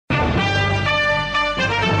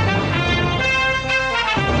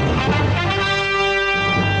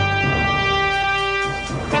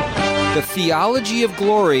The theology of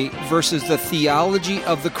glory versus the theology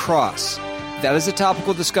of the cross. That is the topic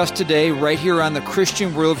we'll discuss today right here on the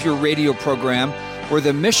Christian Worldview radio program, where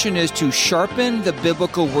the mission is to sharpen the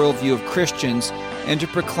biblical worldview of Christians and to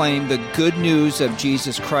proclaim the good news of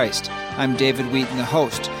Jesus Christ. I'm David Wheaton, the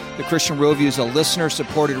host. The Christian Worldview is a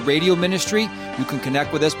listener-supported radio ministry. You can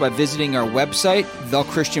connect with us by visiting our website,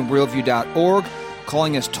 thechristianworldview.org,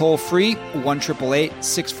 calling us toll-free,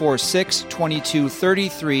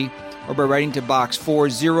 1-888-646-2233, or by writing to Box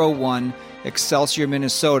 401, Excelsior,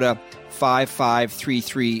 Minnesota,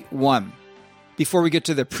 55331. Before we get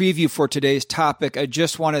to the preview for today's topic, I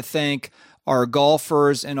just want to thank our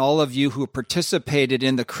golfers and all of you who participated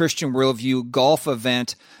in the Christian Worldview golf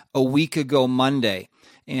event a week ago Monday.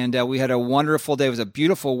 And we had a wonderful day. It was a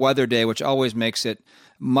beautiful weather day, which always makes it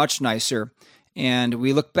much nicer. And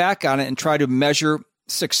we look back on it and try to measure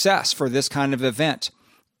success for this kind of event.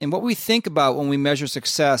 And what we think about when we measure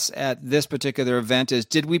success at this particular event is,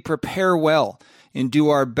 did we prepare well and do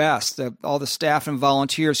our best? All the staff and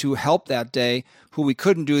volunteers who helped that day, who we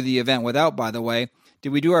couldn't do the event without, by the way, did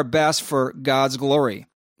we do our best for God's glory?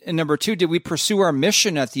 And number two, did we pursue our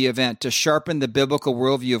mission at the event to sharpen the biblical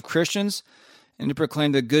worldview of Christians and to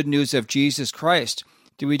proclaim the good news of Jesus Christ?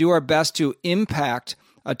 Did we do our best to impact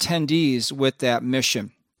attendees with that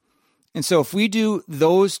mission? And so if we do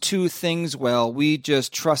those two things well, we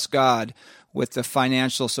just trust God with the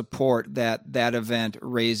financial support that that event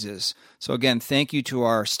raises. So again, thank you to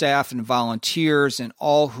our staff and volunteers and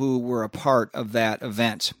all who were a part of that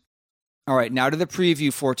event. All right, now to the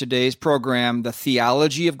preview for today's program, the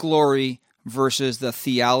theology of glory versus the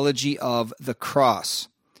theology of the cross.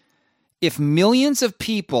 If millions of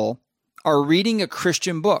people are reading a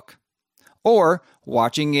Christian book or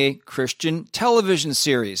watching a Christian television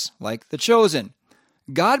series like The Chosen,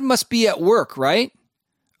 God must be at work, right?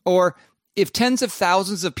 Or if tens of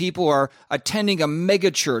thousands of people are attending a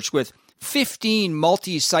megachurch with 15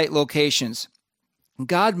 multi-site locations,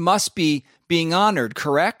 God must be being honored,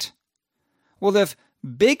 correct? Well, if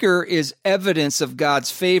bigger is evidence of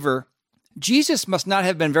God's favor, Jesus must not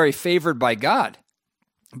have been very favored by God.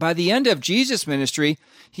 By the end of Jesus' ministry,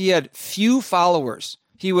 he had few followers.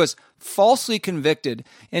 He was falsely convicted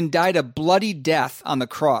and died a bloody death on the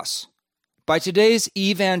cross. By today's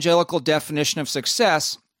evangelical definition of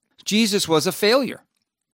success, Jesus was a failure.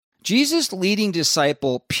 Jesus' leading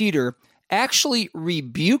disciple, Peter, actually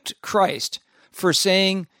rebuked Christ for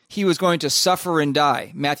saying he was going to suffer and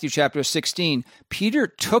die. Matthew chapter 16. Peter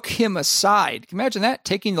took him aside. Can you imagine that?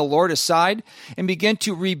 Taking the Lord aside and began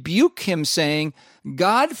to rebuke him, saying,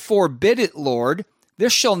 "God forbid it, Lord.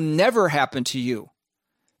 This shall never happen to you."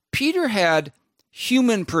 Peter had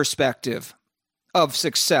human perspective of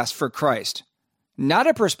success for Christ, not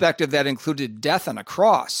a perspective that included death on a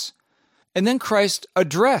cross. And then Christ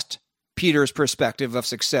addressed Peter's perspective of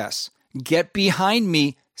success. "Get behind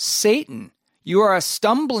me, Satan. You are a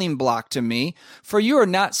stumbling block to me, for you are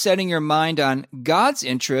not setting your mind on God's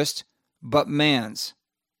interest, but man's."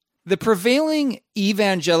 The prevailing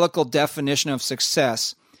evangelical definition of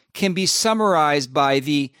success can be summarized by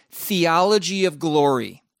the theology of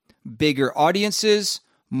glory. Bigger audiences,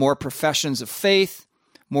 more professions of faith,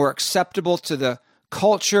 more acceptable to the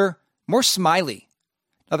culture, more smiley.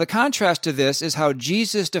 Now, the contrast to this is how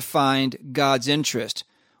Jesus defined God's interest,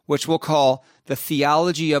 which we'll call the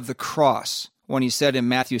theology of the cross, when he said in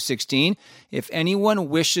Matthew 16, "If anyone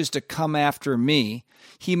wishes to come after me,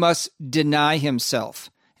 he must deny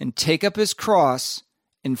himself and take up his cross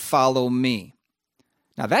and follow me."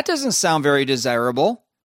 Now, that doesn't sound very desirable.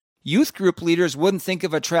 Youth group leaders wouldn't think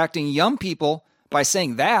of attracting young people by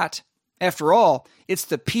saying that. After all, it's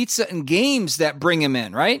the pizza and games that bring them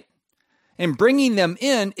in, right? And bringing them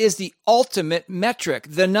in is the ultimate metric,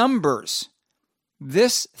 the numbers.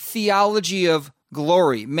 This theology of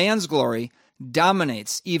glory, man's glory,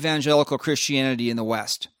 dominates evangelical Christianity in the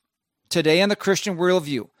West. Today on the Christian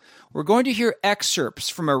Worldview, we're going to hear excerpts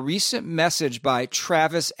from a recent message by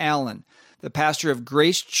Travis Allen, the pastor of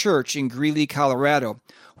Grace Church in Greeley, Colorado,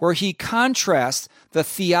 where he contrasts the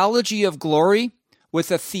theology of glory with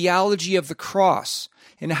the theology of the cross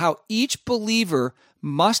and how each believer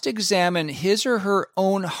must examine his or her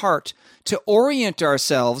own heart to orient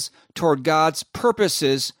ourselves toward God's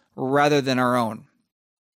purposes rather than our own.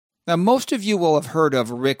 Now, most of you will have heard of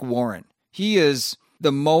Rick Warren. He is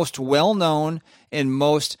the most well-known and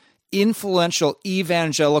most influential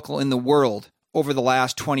evangelical in the world over the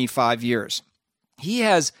last 25 years. He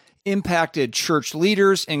has impacted church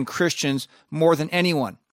leaders and Christians more than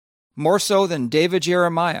anyone, more so than David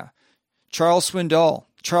Jeremiah, Charles Swindoll,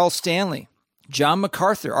 Charles Stanley, John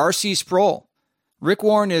MacArthur, R.C. Sproul, Rick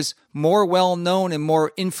Warren is more well-known and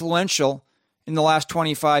more influential in the last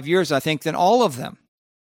 25 years, I think, than all of them.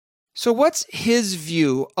 So what's his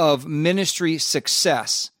view of ministry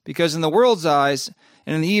success? Because in the world's eyes,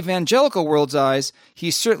 and in the evangelical world's eyes,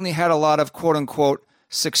 he certainly had a lot of quote-unquote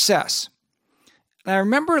success. And I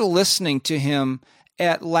remember listening to him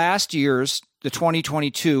at last year's, the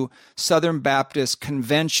 2022 Southern Baptist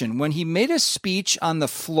Convention, when he made a speech on the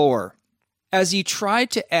floor as he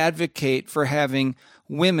tried to advocate for having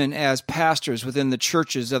women as pastors within the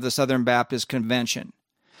churches of the Southern Baptist Convention.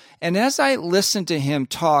 And as I listened to him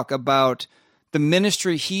talk about the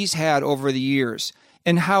ministry he's had over the years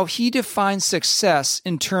and how he defines success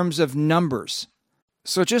in terms of numbers.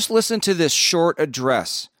 So just listen to this short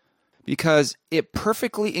address because it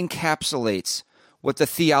perfectly encapsulates what the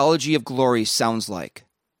theology of glory sounds like.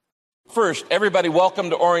 First, everybody welcome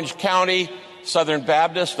to Orange County, Southern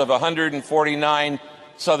Baptist. Of 149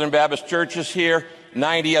 Southern Baptist churches here,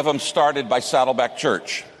 90 of them started by Saddleback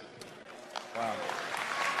Church. Wow.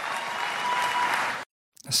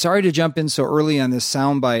 Sorry to jump in so early on this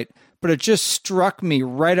soundbite, but it just struck me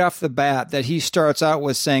right off the bat that he starts out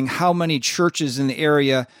with saying how many churches in the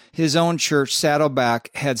area his own church,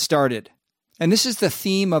 Saddleback, had started. And this is the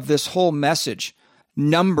theme of this whole message,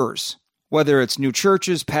 numbers. Whether it's new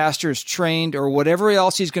churches, pastors trained, or whatever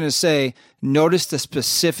else he's going to say, notice the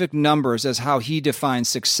specific numbers as how he defines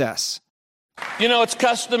success. You know, it's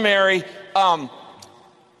customary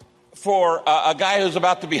for a guy who's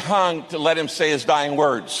about to be hung to let him say his dying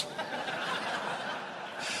words.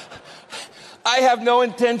 I have no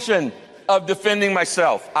intention of defending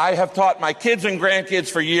myself. I have taught my kids and grandkids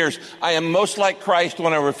for years, I am most like Christ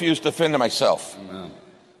when I refuse to defend myself. Amen.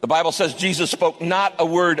 The Bible says Jesus spoke not a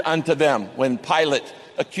word unto them when Pilate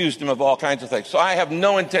accused him of all kinds of things. So I have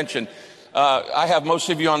no intention. I have most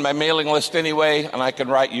of you on my mailing list anyway, and I can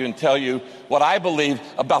write you and tell you what I believe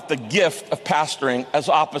about the gift of pastoring as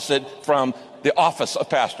opposite from the office of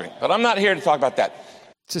pastoring. But I'm not here to talk about that.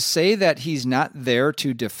 To say that he's not there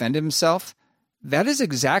to defend himself, that is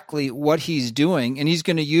exactly what he's doing, and he's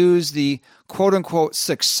going to use the quote-unquote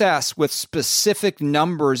success with specific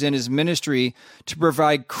numbers in his ministry to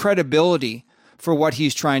provide credibility for what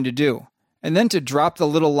he's trying to do. And then to drop the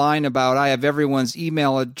little line about, I have everyone's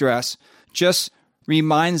email address, just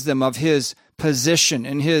reminds them of his position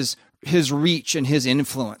and his reach and his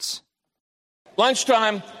influence.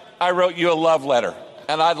 Lunchtime, I wrote you a love letter,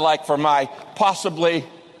 and I'd like for my possibly,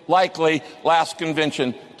 likely last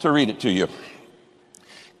convention to read it to you.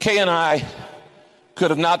 Kay and I could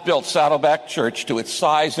have not built Saddleback Church to its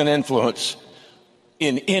size and influence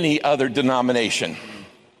in any other denomination.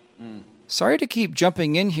 Sorry to keep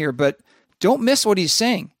jumping in here, but don't miss what he's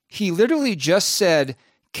saying. He literally just said,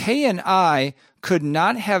 Kay and I could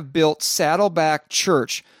not have built Saddleback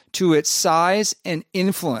Church to its size and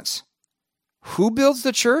influence. Who builds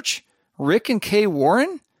the church? Rick and Kay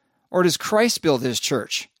Warren? Or does Christ build his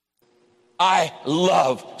church? I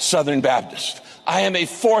love Southern Baptist. I am a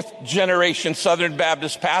fourth-generation Southern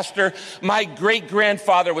Baptist pastor. My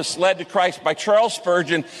great-grandfather was led to Christ by Charles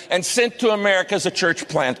Spurgeon and sent to America as a church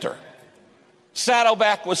planter.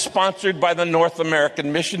 Saddleback was sponsored by the North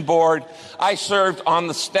American Mission Board. I served on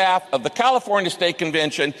the staff of the California State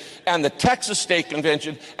Convention and the Texas State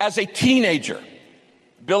Convention as a teenager.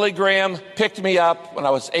 Billy Graham picked me up when I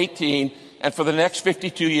was 18 and for the next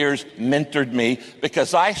 52 years mentored me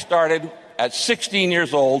because I started at 16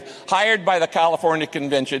 years old, hired by the California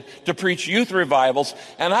Convention to preach youth revivals,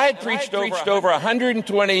 and I had preached over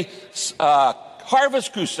 120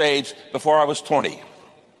 harvest crusades before I was 20.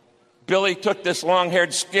 Billy took this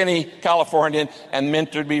long-haired, skinny Californian and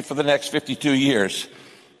mentored me for the next 52 years.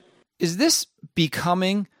 Is this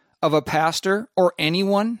becoming of a pastor or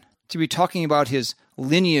anyone to be talking about his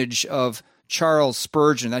lineage of Charles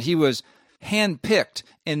Spurgeon, that he was handpicked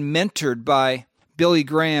and mentored by Billy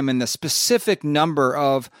Graham and the specific number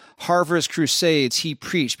of harvest crusades he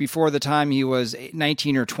preached before the time he was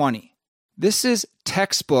 19 or 20? This is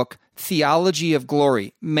textbook theology of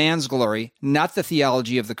glory, man's glory, not the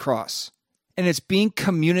theology of the cross. And it's being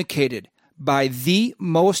communicated by the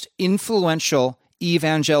most influential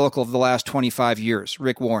evangelical of the last 25 years,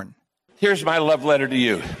 Rick Warren. Here's my love letter to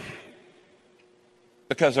you,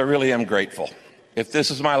 because I really am grateful. If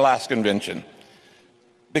this is my last convention,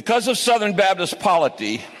 because of Southern Baptist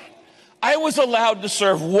polity, I was allowed to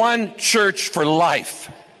serve one church for life.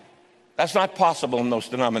 That's not possible in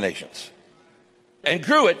most denominations. And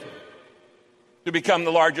grew it to become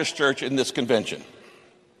the largest church in this convention.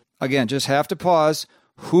 Again, just have to pause.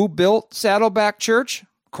 Who built Saddleback Church?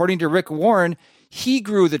 According to Rick Warren, he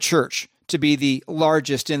grew the church to be the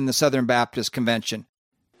largest in the Southern Baptist Convention.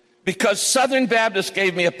 Because Southern Baptists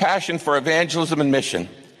gave me a passion for evangelism and mission.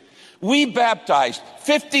 We baptized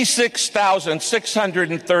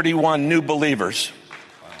 56,631 new believers.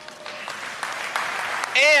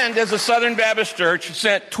 And as a Southern Baptist church,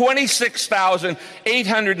 sent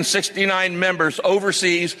 26,869 members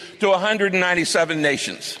overseas to 197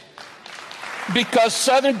 nations. Because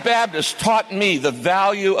Southern Baptists taught me the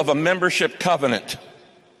value of a membership covenant.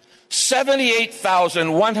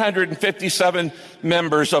 78,157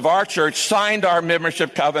 members of our church signed our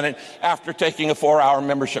membership covenant after taking a 4-hour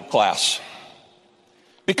membership class.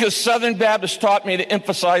 Because Southern Baptists taught me to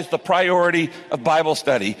emphasize the priority of Bible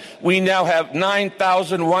study, we now have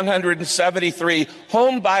 9,173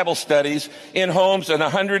 home Bible studies in homes in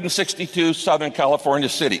 162 Southern California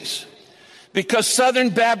cities. Because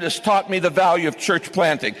Southern Baptists taught me the value of church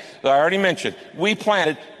planting. As I already mentioned, we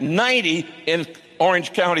planted 90 in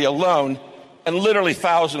Orange County alone, and literally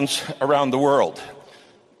thousands around the world.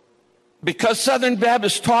 Because Southern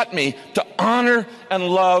Baptists taught me to honor and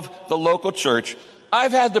love the local church,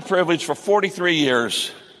 I've had the privilege for 43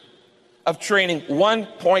 years of training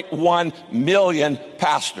 1.1 million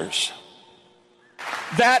pastors.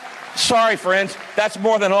 Sorry friends, that's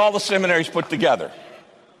more than all the seminaries put together.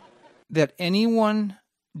 That anyone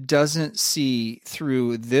doesn't see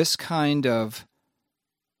through this kind of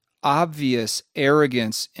obvious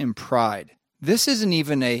arrogance and pride. This isn't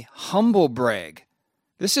even a humble brag.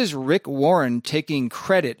 This is Rick Warren taking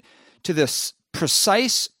credit to this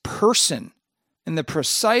precise person and the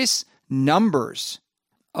precise numbers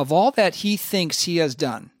of all that he thinks he has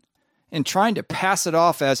done and trying to pass it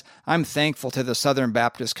off as, I'm thankful to the Southern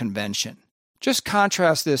Baptist Convention. Just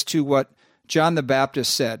contrast this to what John the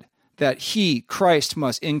Baptist said, that he, Christ,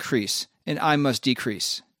 must increase and I must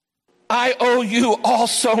decrease. I owe you all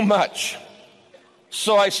so much.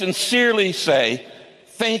 So I sincerely say,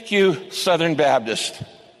 thank you, Southern Baptist,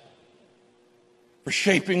 for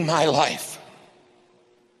shaping my life.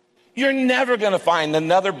 You're never going to find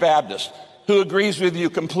another Baptist who agrees with you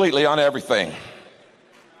completely on everything.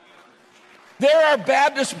 There are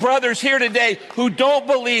Baptist brothers here today who don't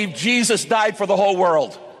believe Jesus died for the whole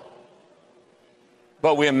world.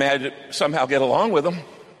 But we imagine somehow get along with them.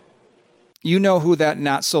 You know who that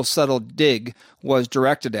not-so-subtle dig was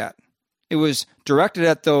directed at. It was directed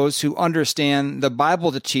at those who understand the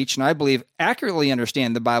Bible to teach, and I believe accurately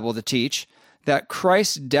understand the Bible to teach, that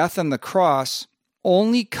Christ's death on the cross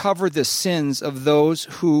only covered the sins of those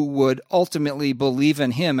who would ultimately believe in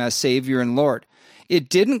him as Savior and Lord. It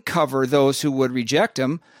didn't cover those who would reject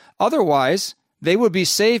him. Otherwise, they would be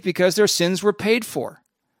saved because their sins were paid for.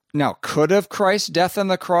 Now, could have Christ's death on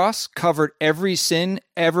the cross covered every sin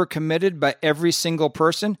ever committed by every single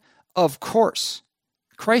person? Of course.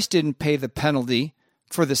 Christ didn't pay the penalty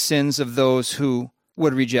for the sins of those who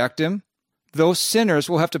would reject him. Those sinners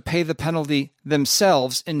will have to pay the penalty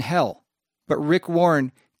themselves in hell. But Rick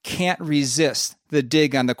Warren can't resist the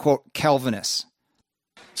dig on the, quote, Calvinists.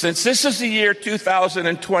 Since this is the year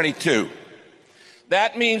 2022,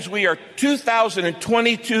 that means we are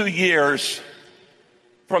 2022 years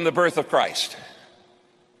from the birth of Christ.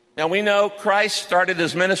 Now we know Christ started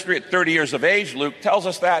his ministry at 30 years of age. Luke tells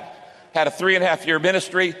us that, had a 3.5-year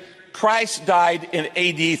ministry. Christ died in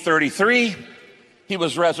AD 33. He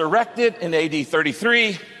was resurrected in AD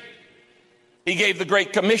 33. He gave the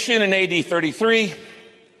Great Commission in AD 33.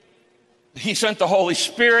 He sent the Holy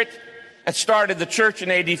Spirit and started the church in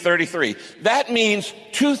AD 33. That means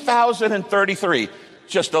 2033,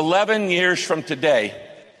 just 11 years from today,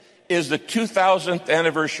 is the 2000th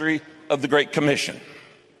anniversary of the Great Commission.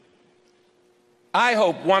 I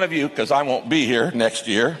hope one of you, because I won't be here next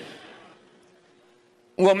year,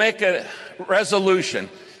 will make a resolution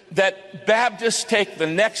that Baptists take the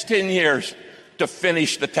next 10 years to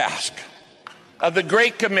finish the task of the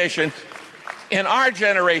Great Commission in our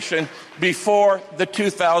generation before the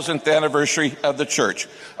 2000th anniversary of the church.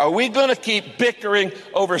 Are we going to keep bickering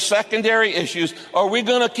over secondary issues, or are we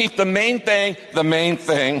going to keep the main thing the main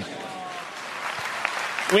thing?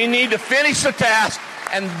 We need to finish the task,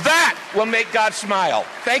 and that will make God smile.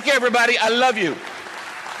 Thank you, everybody. I love you.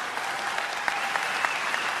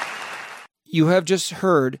 You have just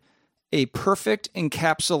heard a perfect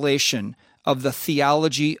encapsulation of the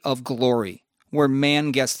theology of glory, where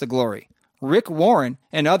man gets the glory. Rick Warren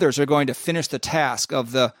and others are going to finish the task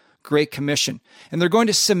of the Great Commission, and they're going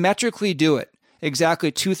to symmetrically do it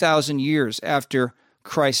exactly 2,000 years after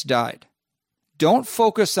Christ died. Don't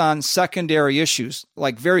focus on secondary issues,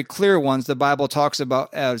 like very clear ones the Bible talks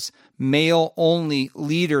about as male-only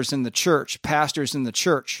leaders in the church, pastors in the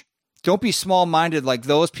church. Don't be small-minded like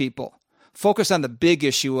those people. Focus on the big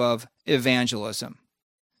issue of evangelism.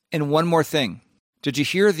 And one more thing. Did you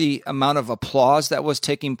hear the amount of applause that was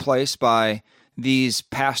taking place by these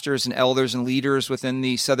pastors and elders and leaders within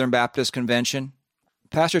the Southern Baptist Convention?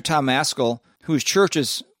 Pastor Tom Maskell, whose church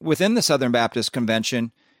is within the Southern Baptist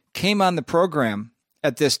Convention, came on the program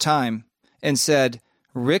at this time and said,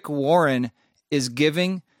 Rick Warren is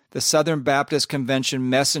giving the Southern Baptist Convention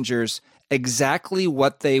messengers exactly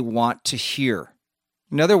what they want to hear.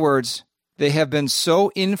 In other words, they have been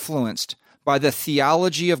so influenced by the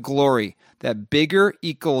theology of glory that bigger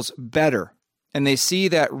equals better, and they see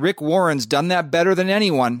that Rick Warren's done that better than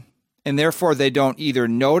anyone, and therefore they don't either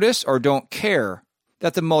notice or don't care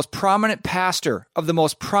that the most prominent pastor of the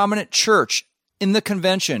most prominent church in the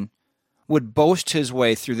convention would boast his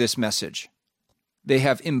way through this message. They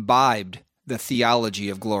have imbibed the theology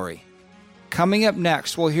of glory. Coming up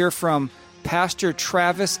next, we'll hear from Pastor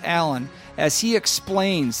Travis Allen as he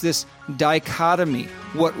explains this dichotomy,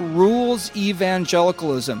 what rules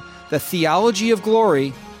evangelicalism, the theology of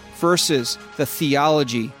glory versus the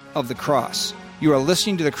theology of the cross. You are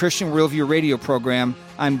listening to the Christian Worldview radio program.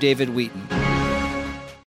 I'm David Wheaton.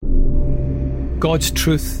 God's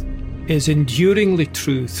truth is enduringly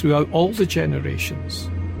true throughout all the generations.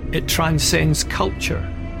 It transcends culture.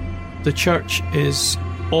 The church is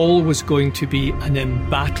always going to be an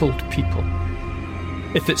embattled people.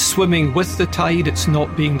 If it's swimming with the tide, it's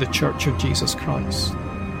not being the church of Jesus Christ.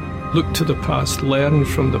 Look to the past, learn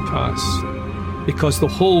from the past, because the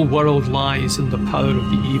whole world lies in the power of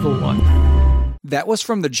the evil one. That was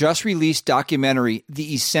from the just-released documentary,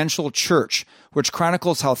 The Essential Church, which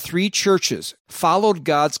chronicles how 3 churches followed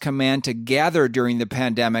God's command to gather during the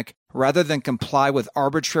pandemic rather than comply with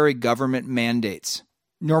arbitrary government mandates.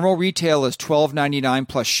 Normal retail is $12.99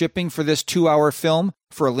 plus shipping for this 2-hour film.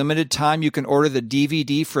 For a limited time, you can order the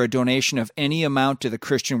DVD for a donation of any amount to the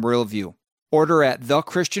Christian Worldview. Order at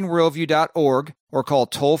thechristianworldview.org or call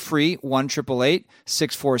toll-free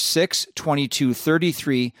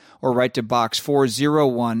 1-888-646-2233 or write to Box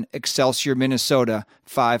 401, Excelsior, Minnesota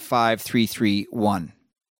 55331.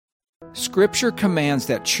 Scripture commands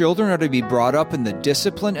that children are to be brought up in the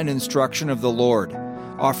discipline and instruction of the Lord.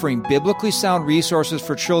 Offering biblically sound resources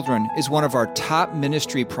for children is one of our top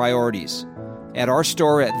ministry priorities. At our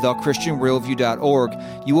store at thechristianworldview.org,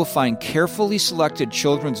 you will find carefully selected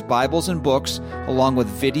children's Bibles and books, along with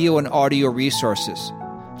video and audio resources.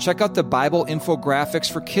 Check out the Bible infographics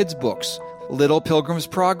for kids' books, Little Pilgrim's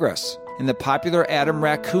Progress, and the popular Adam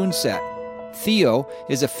Raccoon set. Theo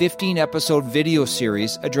is a 15-episode video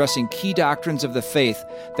series addressing key doctrines of the faith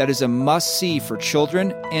that is a must-see for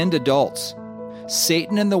children and adults.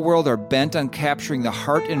 Satan and the world are bent on capturing the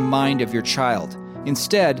heart and mind of your child.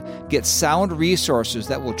 Instead, get sound resources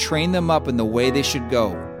that will train them up in the way they should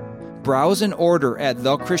go. Browse and order at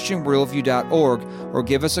thechristianworldview.org or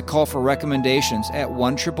give us a call for recommendations at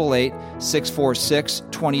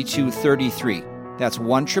 1-888-646-2233. That's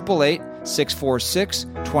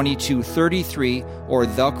 1-888-646-2233 or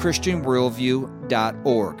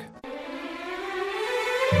thechristianworldview.org.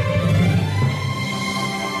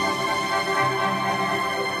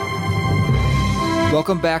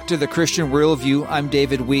 Welcome back to the Christian Worldview. I'm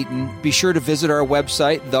David Wheaton. Be sure to visit our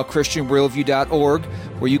website, thechristianworldview.org,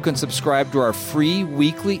 where you can subscribe to our free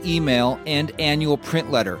weekly email and annual print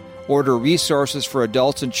letter, order resources for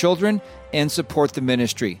adults and children, and support the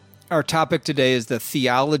ministry. Our topic today is the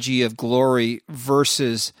theology of glory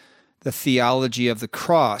versus the theology of the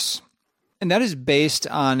cross. And that is based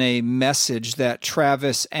on a message that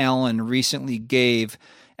Travis Allen recently gave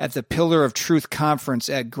at the Pillar of Truth Conference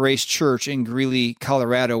at Grace Church in Greeley,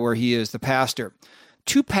 Colorado, where he is the pastor.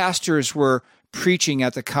 2 pastors were preaching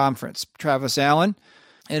at the conference, Travis Allen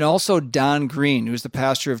and also Don Green, who's the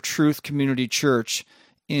pastor of Truth Community Church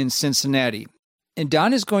in Cincinnati. And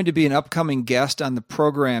Don is going to be an upcoming guest on the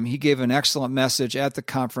program. He gave an excellent message at the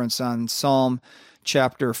conference on Psalm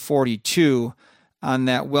chapter 42 on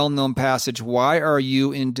that well-known passage, "Why are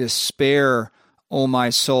you in despair, O my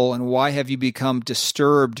soul, and why have you become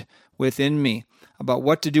disturbed within me?" About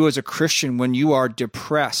what to do as a Christian when you are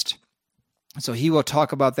depressed. So he will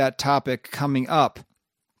talk about that topic coming up.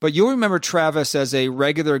 But you'll remember Travis as a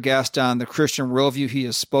regular guest on the Christian Worldview. He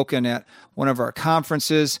has spoken at one of our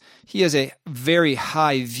conferences. He has a very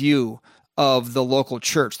high view of the local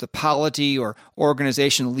church, the polity or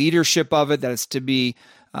organization leadership of it, that it's to be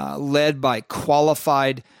led by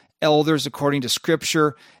qualified elders according to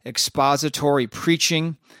Scripture, expository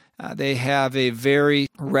preaching. They have a very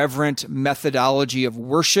reverent methodology of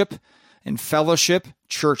worship and fellowship,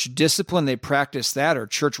 church discipline. They practice that, or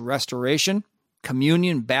church restoration,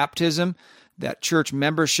 communion, baptism, that church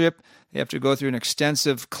membership. They have to go through an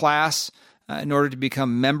extensive class in order to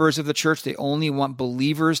become members of the church. They only want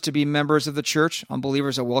believers to be members of the church.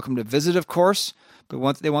 Unbelievers are welcome to visit, of course,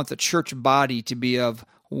 but they want the church body to be of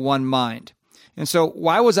one mind. And so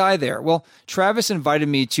why was I there? Well, Travis invited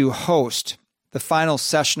me to host the final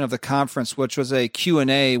session of the conference, which was a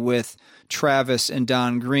Q&A with Travis and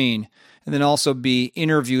Don Green, and then also be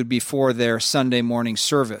interviewed before their Sunday morning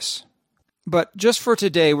service. But just for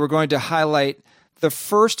today, we're going to highlight the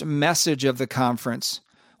first message of the conference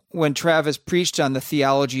when Travis preached on the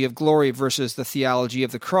theology of glory versus the theology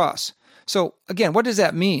of the cross. So again, what does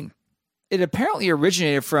that mean? It apparently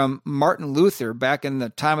originated from Martin Luther back in the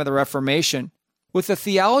time of the Reformation, with the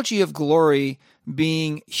theology of glory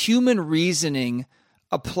being human reasoning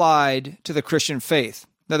applied to the Christian faith.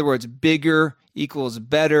 In other words, bigger equals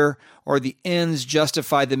better, or the ends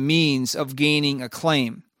justify the means of gaining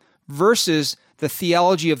acclaim, versus the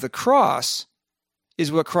theology of the cross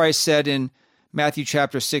is what Christ said in Matthew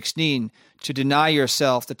chapter 16, to deny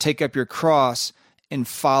yourself, to take up your cross and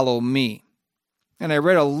follow me. And I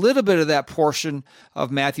read a little bit of that portion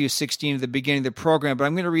of Matthew 16 at the beginning of the program, but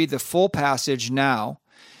I'm going to read the full passage now.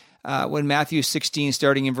 When Matthew 16,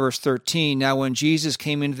 starting in verse 13, now when Jesus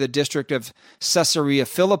came into the district of Caesarea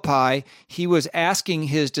Philippi, he was asking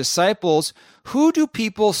his disciples, who do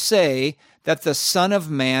people say that the Son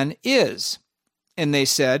of Man is? And they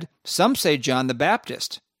said, some say John the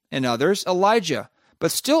Baptist, and others Elijah,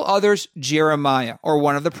 but still others Jeremiah, or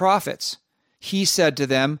one of the prophets. He said to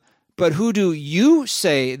them, but who do you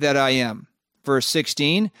say that I am? Verse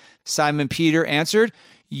 16, Simon Peter answered,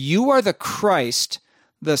 you are the Christ,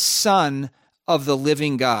 the Son of the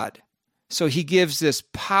living God. So he gives this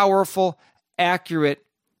powerful, accurate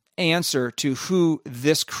answer to who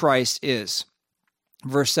this Christ is.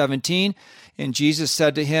 Verse 17, and Jesus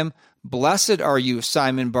said to him, blessed are you,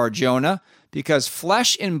 Simon Bar-Jonah, because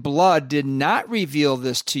flesh and blood did not reveal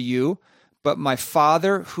this to you, but my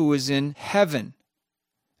Father who is in heaven.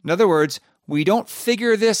 In other words, we don't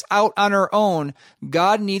figure this out on our own.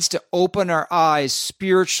 God needs to open our eyes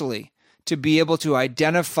spiritually to be able to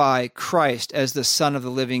identify Christ as the Son of the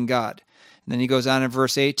living God. And then he goes on in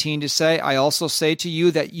verse 18 to say, I also say to you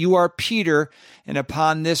that you are Peter, and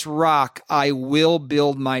upon this rock I will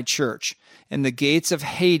build my church, and the gates of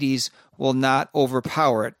Hades will not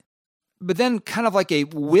overpower it. But then kind of like a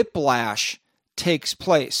whiplash takes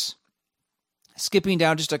place. Skipping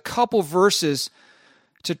down just a couple verses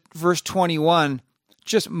to verse 21,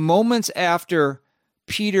 just moments after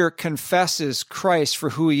Peter confesses Christ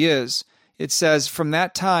for who he is, it says, from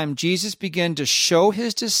that time, Jesus began to show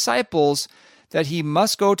his disciples that he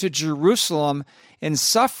must go to Jerusalem and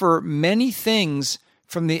suffer many things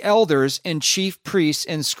from the elders and chief priests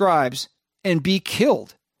and scribes, and be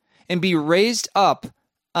killed, and be raised up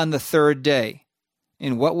on the third day.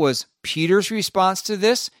 And what was Peter's response to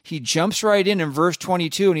this? He jumps right in verse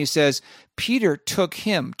 22, and he says, Peter took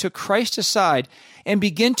Christ aside, and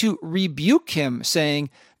began to rebuke him, saying,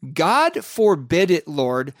 God forbid it,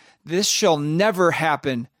 Lord, this shall never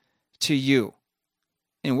happen to you.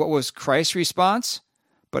 And what was Christ's response?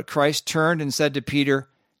 But Christ turned and said to Peter,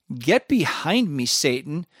 get behind me,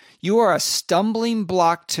 Satan. You are a stumbling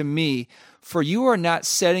block to me, for you are not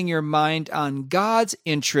setting your mind on God's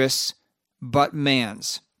interests, but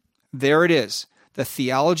man's. There it is, the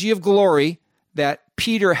theology of glory that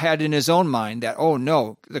Peter had in his own mind, that, oh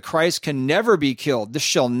no, the Christ can never be killed. This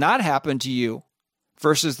shall not happen to you.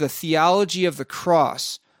 Versus the theology of the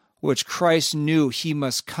cross, which Christ knew he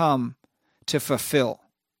must come to fulfill.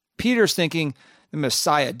 Peter's thinking the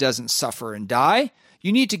Messiah doesn't suffer and die.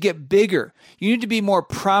 You need to get bigger. You need to be more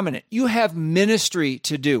prominent. You have ministry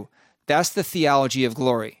to do. That's the theology of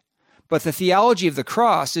glory. But the theology of the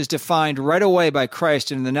cross is defined right away by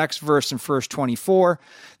Christ in the next verse in verse 24.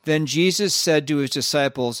 Then Jesus said to his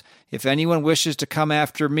disciples, if anyone wishes to come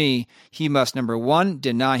after me, he must, number 1,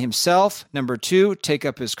 deny himself, number 2, take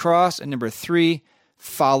up his cross, and number 3,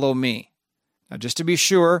 follow me. Now, just to be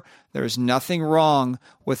sure, there's nothing wrong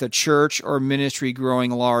with a church or ministry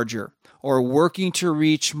growing larger, or working to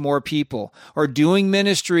reach more people, or doing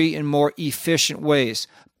ministry in more efficient ways.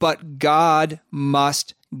 But God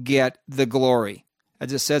must get the glory.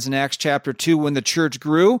 As it says in Acts chapter 2, when the church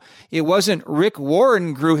grew, it wasn't Rick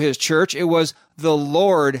Warren grew his church, it was the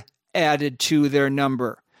Lord added to their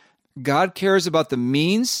number. God cares about the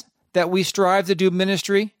means that we strive to do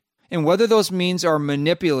ministry, and whether those means are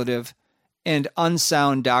manipulative and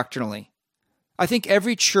unsound doctrinally. I think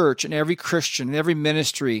every church and every Christian and every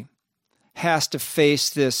ministry has to face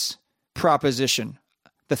this proposition,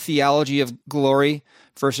 the theology of glory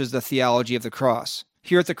versus the theology of the cross.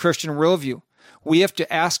 Here at the Christian Worldview, we have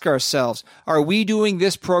to ask ourselves, are we doing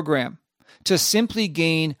this program to simply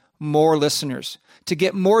gain more listeners, to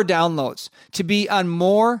get more downloads, to be on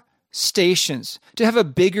more stations, to have a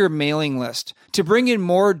bigger mailing list, to bring in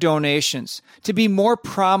more donations, to be more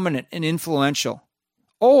prominent and influential?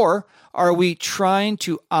 Or are we trying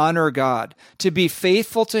to honor God, to be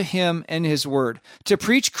faithful to Him and His Word, to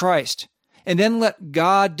preach Christ, and then let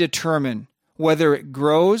God determine whether it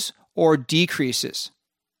grows or decreases?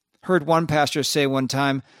 Heard one pastor say one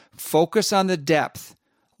time, focus on the depth,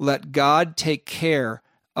 let God take care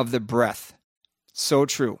of the breadth. So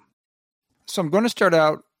true. So I'm going to start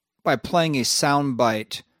out by playing a sound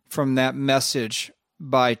bite from that message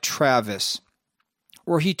by Travis,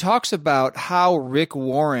 where he talks about how Rick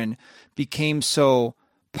Warren became so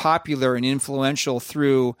popular and influential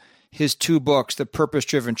through his two books, The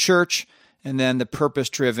Purpose-Driven Church and then The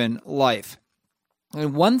Purpose-Driven Life.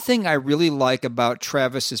 And one thing I really like about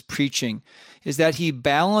Travis's preaching is that he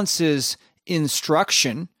balances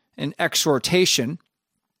instruction and exhortation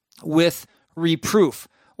with reproof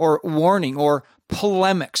or warning, or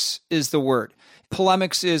polemics is the word.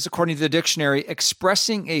 Polemics is, according to the dictionary,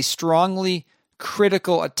 expressing a strongly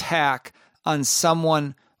critical attack on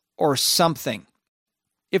someone or something.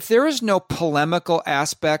 If there is no polemical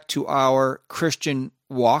aspect to our Christian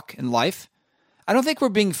walk in life, I don't think we're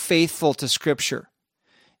being faithful to Scripture.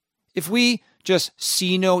 If we just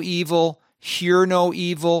see no evil, hear no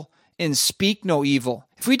evil, and speak no evil,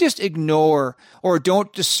 if we just ignore or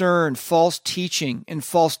don't discern false teaching and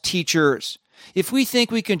false teachers, if we think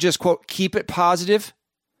we can just, quote, keep it positive,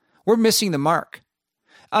 we're missing the mark.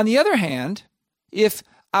 On the other hand, if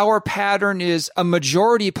our pattern is a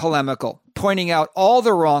majority polemical, pointing out all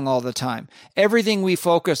the wrong all the time, everything we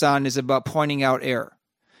focus on is about pointing out error,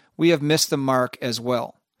 we have missed the mark as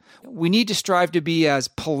well. We need to strive to be as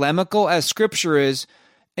polemical as Scripture is,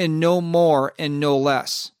 and no more and no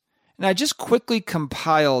less. And I just quickly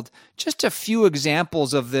compiled just a few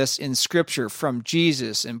examples of this in Scripture from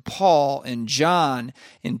Jesus and Paul and John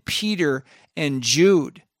and Peter and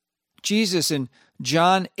Jude. Jesus in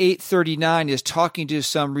John 8:39 is talking to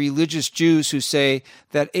some religious Jews who say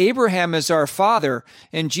that Abraham is our father,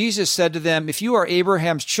 and Jesus said to them, if you are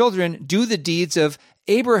Abraham's children, do the deeds of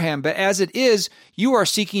Abraham. But as it is, you are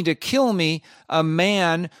seeking to kill me, a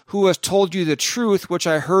man who has told you the truth, which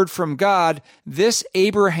I heard from God. This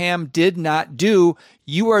Abraham did not do.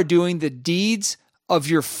 You are doing the deeds of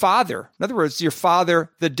your father. In other words, your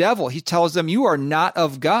father, the devil. He tells them, you are not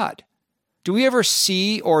of God. Do we ever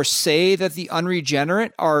see or say that the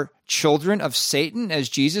unregenerate are children of Satan, as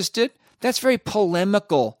Jesus did? That's very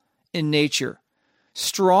polemical in nature,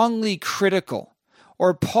 strongly critical.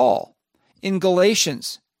 Or Paul in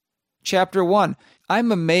Galatians chapter 1,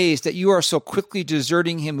 I'm amazed that you are so quickly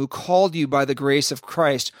deserting him who called you by the grace of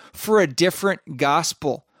Christ for a different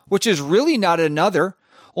gospel, which is really not another,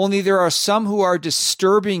 only there are some who are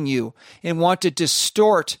disturbing you and want to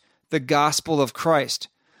distort the gospel of Christ.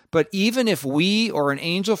 But even if we or an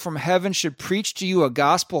angel from heaven should preach to you a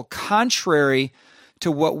gospel contrary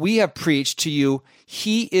to what we have preached to you,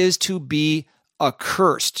 he is to be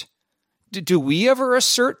accursed. Do we ever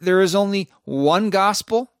assert there is only one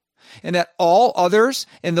gospel and that all others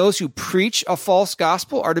and those who preach a false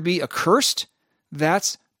gospel are to be accursed?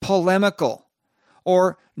 That's polemical.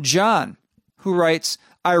 Or John, who writes,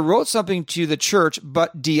 I wrote something to the church,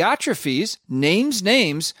 but Diotrephes,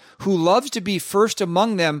 names, who loves to be first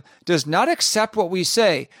among them, does not accept what we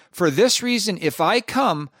say. For this reason, if I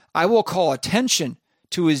come, I will call attention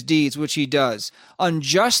to his deeds, which he does,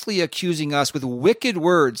 unjustly accusing us with wicked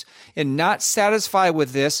words, and not satisfied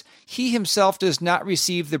with this, he himself does not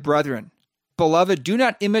receive the brethren. Beloved, do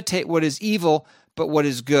not imitate what is evil, but what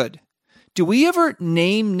is good. Do we ever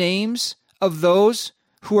name names of those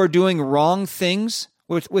who are doing wrong things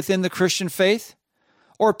within the Christian faith?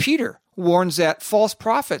 Or Peter warns that false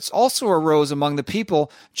prophets also arose among the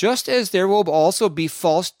people, just as there will also be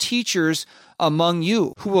false teachers among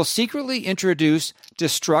you, who will secretly introduce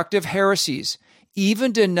destructive heresies,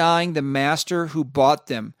 even denying the master who bought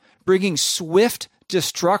them, bringing swift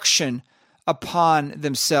destruction upon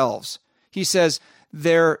themselves. He says,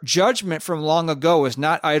 their judgment from long ago is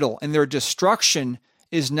not idle, and their destruction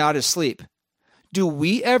is not asleep. Do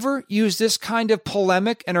we ever use this kind of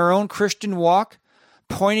polemic in our own Christian walk,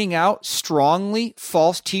 pointing out strongly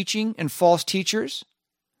false teaching and false teachers?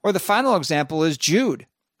 Or the final example is Jude,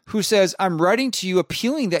 who says, I'm writing to you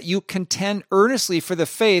appealing that you contend earnestly for the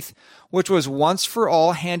faith which was once for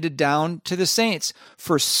all handed down to the saints.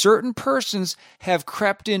 For certain persons have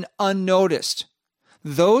crept in unnoticed,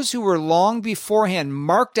 those who were long beforehand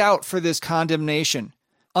marked out for this condemnation,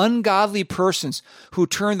 ungodly persons who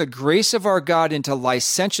turn the grace of our God into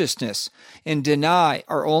licentiousness and deny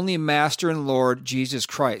our only Master and Lord, Jesus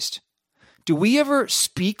Christ. Do we ever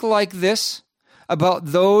speak like this about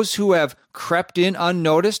those who have crept in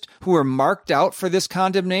unnoticed, who are marked out for this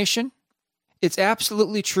condemnation? It's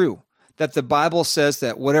absolutely true that the Bible says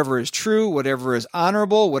that whatever is true, whatever is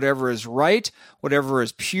honorable, whatever is right, whatever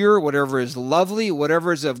is pure, whatever is lovely,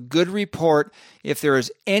 whatever is of good report, if there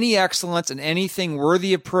is any excellence and anything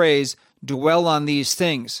worthy of praise, dwell on these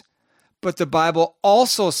things. But the Bible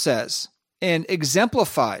also says and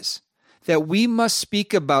exemplifies that we must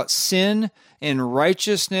speak about sin and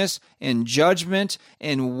righteousness and judgment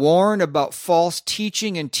and warn about false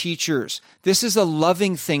teaching and teachers. This is a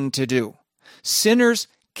loving thing to do. Sinners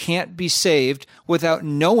can't be saved without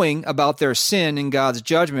knowing about their sin and God's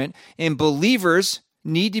judgment, and believers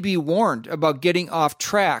need to be warned about getting off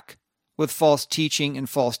track with false teaching and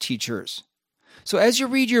false teachers. So as you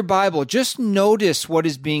read your Bible, just notice what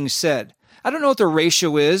is being said. I don't know what the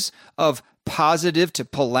ratio is of positive to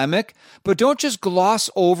polemic, but don't just gloss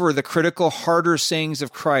over the critical, harder sayings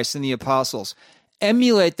of Christ and the apostles.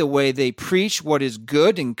 Emulate the way they preach what is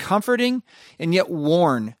good and comforting, and yet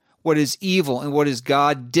warn what is evil and what is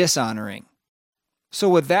God dishonoring. So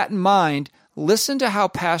with that in mind, listen to how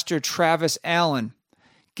Pastor Travis Allen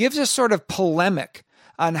gives a sort of polemic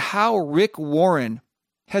on how Rick Warren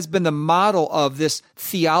has been the model of this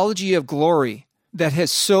theology of glory that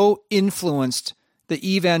has so influenced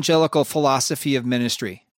the evangelical philosophy of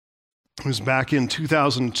ministry. It was back in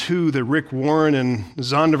 2002 that Rick Warren and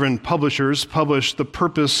Zondervan Publishers published The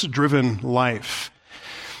Purpose-Driven Life.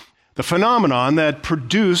 The phenomenon that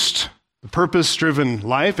produced the purpose-driven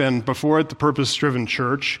life and before it the purpose-driven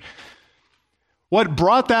church, what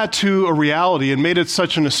brought that to a reality and made it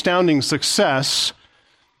such an astounding success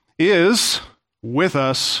is with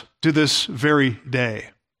us to this very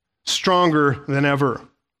day, stronger than ever.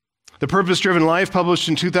 The Purpose-Driven Life, published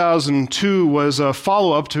in 2002, was a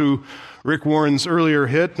follow-up to Rick Warren's earlier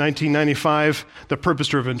hit, 1995, The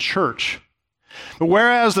Purpose-Driven Church. But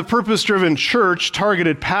whereas the Purpose-Driven Church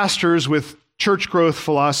targeted pastors with church growth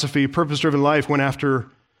philosophy, Purpose-Driven Life went after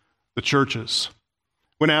the churches,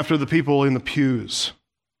 went after the people in the pews.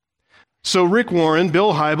 So Rick Warren,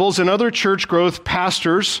 Bill Hybels, and other church growth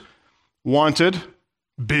pastors wanted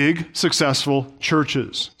big, successful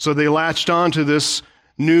churches. So they latched on to this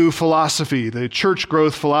new philosophy, the church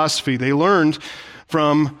growth philosophy. They learned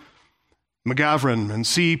from McGavran and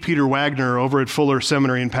C. Peter Wagner over at Fuller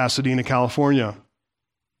Seminary in Pasadena, California.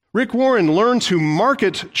 Rick Warren learned to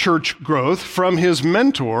market church growth from his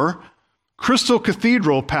mentor, Crystal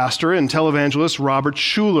Cathedral pastor and televangelist Robert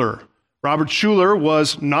Schuller. Robert Schuller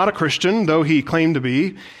was not a Christian, though he claimed to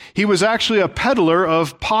be. He was actually a peddler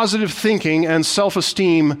of positive thinking and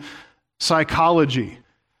self-esteem psychology.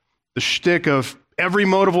 The shtick of every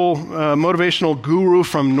motivational guru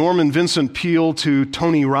from Norman Vincent Peale to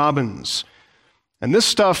Tony Robbins. And this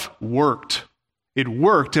stuff worked. It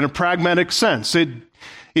worked in a pragmatic sense.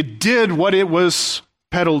 It did what it was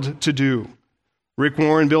peddled to do. Rick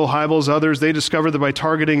Warren, Bill Hybels, others, they discovered that by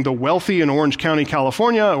targeting the wealthy in Orange County,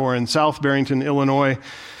 California, or in South Barrington, Illinois,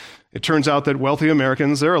 it turns out that wealthy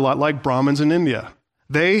Americans, they're a lot like Brahmins in India.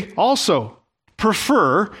 They also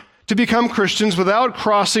prefer to become Christians without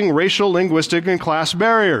crossing racial, linguistic, and class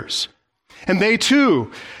barriers. And they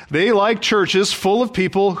too, they like churches full of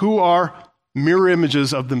people who are mirror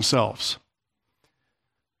images of themselves.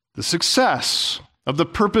 The success of the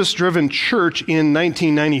purpose-driven church in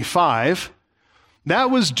 1995,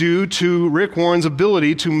 that was due to Rick Warren's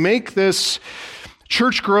ability to make this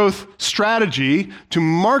church growth strategy, to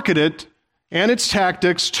market it and its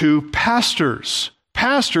tactics to pastors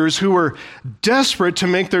who were desperate to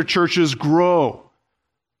make their churches grow.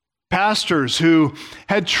 Pastors who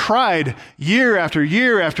had tried year after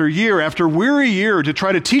year after year after weary year to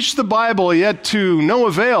try to teach the Bible, yet to no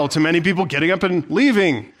avail, to many people getting up and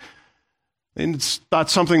leaving. And thought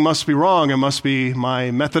something must be wrong. It must be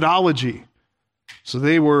my methodology. So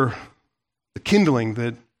they were the kindling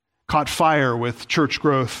that caught fire with church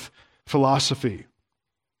growth philosophy.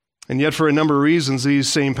 And yet, for a number of reasons, these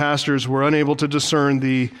same pastors were unable to discern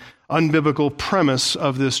the unbiblical premise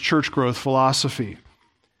of this church growth philosophy.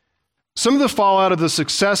 Some of the fallout of the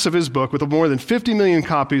success of his book, with more than 50 million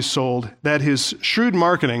copies sold, that his shrewd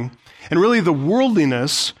marketing and really the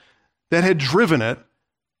worldliness that had driven it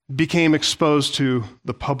became exposed to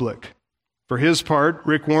the public. For his part,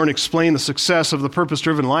 Rick Warren explained the success of the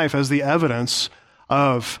purpose-driven life as the evidence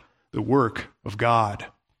of the work of God.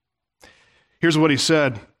 Here's what he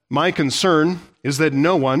said: "My concern is that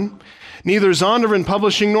no one, neither Zondervan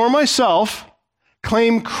Publishing nor myself,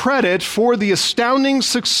 claim credit for the astounding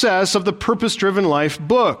success of the Purpose-Driven Life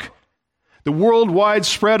book. The worldwide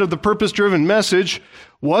spread of the purpose-driven message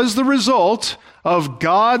was the result of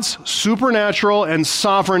God's supernatural and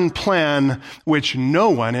sovereign plan, which no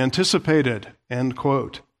one anticipated, end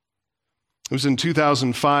quote. It was in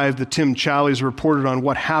 2005 that Tim Challies reported on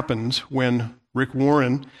what happened when Rick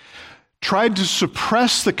Warren tried to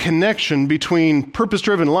suppress the connection between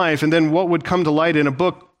purpose-driven life and then what would come to light in a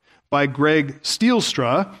book by Greg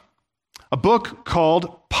Stielstra, a book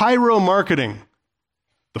called Pyro-Marketing,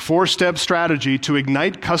 the 4-step strategy to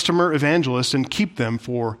ignite customer evangelists and keep them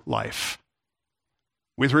for life.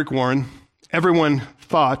 With Rick Warren, everyone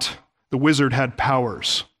thought the wizard had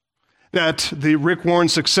powers, that the Rick Warren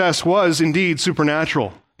success was indeed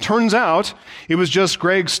supernatural. Turns out it was just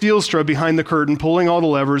Greg Stielstra behind the curtain pulling all the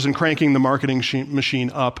levers and cranking the marketing machine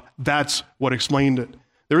up. That's what explained it.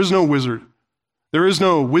 There is no wizard. There is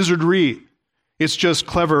no wizardry. It's just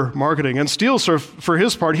clever marketing. And Stielstra, for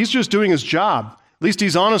his part, he's just doing his job. At least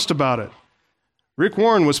he's honest about it. Rick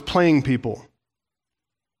Warren was playing people.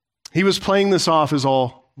 He was playing this off as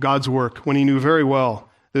all God's work when he knew very well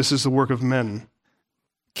this is the work of men.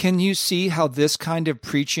 Can you see how this kind of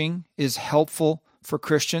preaching is helpful for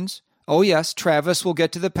Christians? Oh yes, Travis will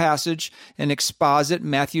get to the passage and exposit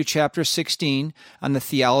Matthew chapter 16 on the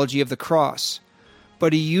theology of the cross.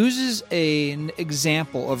 But he uses an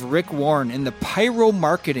example of Rick Warren in the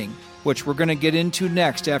pyro-marketing, which we're going to get into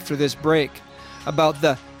next after this break, about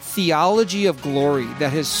the theology of glory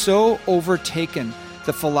that has so overtaken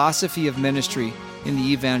the philosophy of ministry in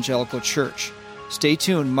the evangelical church. Stay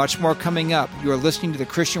tuned, much more coming up. You are listening to the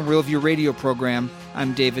Christian Worldview radio program.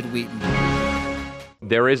 I'm David Wheaton.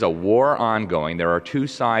 There is a war ongoing. There are two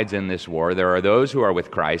sides in this war. There are those who are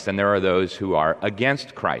with Christ, and there are those who are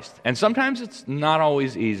against Christ. And sometimes it's not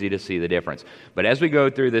always easy to see the difference. But as we go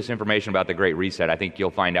through this information about the Great Reset, I think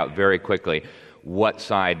you'll find out very quickly what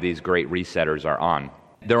side these great resetters are on.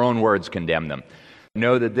 Their own words condemn them.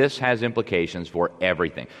 Know that this has implications for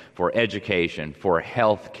everything, for education, for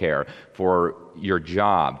health care, for your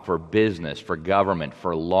job, for business, for government,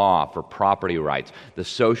 for law, for property rights, the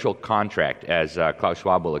social contract, as Klaus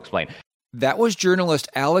Schwab will explain. That was journalist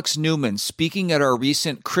Alex Newman speaking at our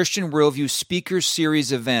recent Christian Worldview Speakers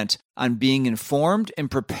Series event on being informed and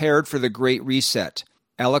prepared for the Great Reset.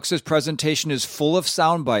 Alex's presentation is full of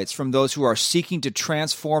sound bites from those who are seeking to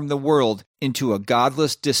transform the world into a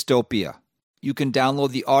godless dystopia. You can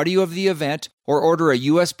download the audio of the event or order a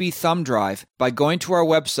USB thumb drive by going to our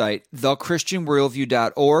website,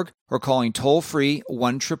 thechristianworldview.org, or calling toll-free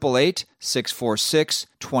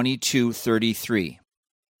 1-888-646-2233.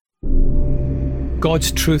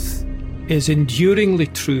 God's truth is enduringly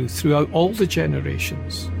true throughout all the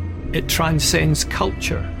generations. It transcends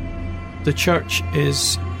culture. The church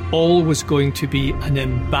is always going to be an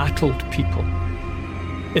embattled people.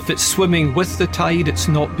 If it's swimming with the tide, it's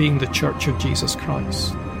not being the church of Jesus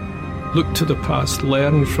Christ. Look to the past,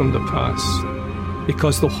 learn from the past,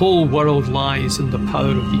 because the whole world lies in the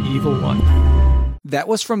power of the evil one. That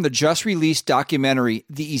was from the just-released documentary,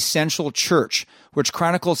 The Essential Church, which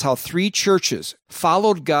chronicles how 3 churches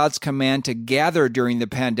followed God's command to gather during the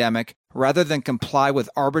pandemic rather than comply with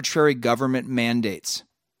arbitrary government mandates.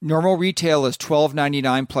 Normal retail is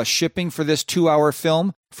 $12.99 plus shipping for this 2-hour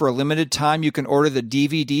film. For a limited time, you can order the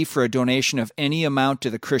DVD for a donation of any amount to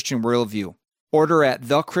the Christian Worldview. Order at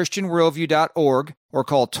thechristianworldview.org or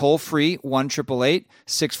call toll-free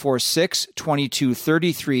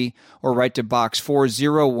 1-888-646-2233 or write to Box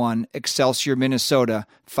 401, Excelsior, Minnesota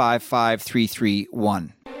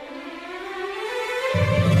 55331.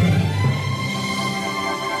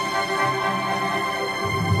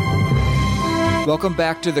 Welcome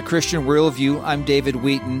back to the Christian Worldview. I'm David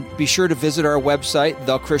Wheaton. Be sure to visit our website,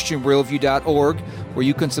 thechristianworldview.org, where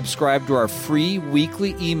you can subscribe to our free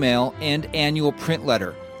weekly email and annual print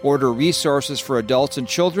letter, order resources for adults and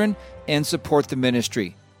children, and support the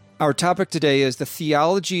ministry. Our topic today is the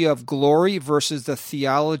theology of glory versus the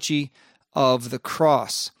theology of the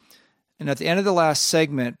cross. And at the end of the last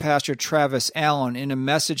segment, Pastor Travis Allen, in a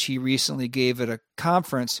message he recently gave at a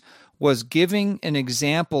conference, was giving an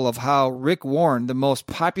example of how Rick Warren, the most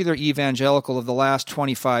popular evangelical of the last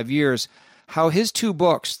 25 years, how his 2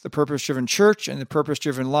 books, The Purpose-Driven Church and The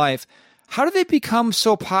Purpose-Driven Life, how did they become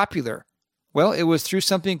so popular? Well, it was through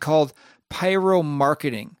something called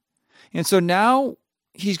pyro-marketing. And so now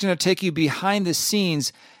he's going to take you behind the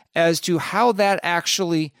scenes as to how that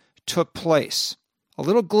actually took place. A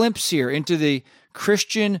little glimpse here into the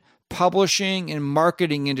Christian publishing and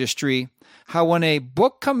marketing industry, how when a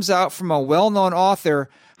book comes out from a well-known author,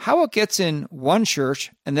 how it gets in one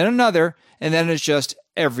church and then another, and then it's just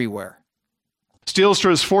everywhere.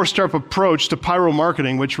 Steelstra's four-step approach to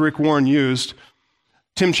pyro-marketing, which Rick Warren used,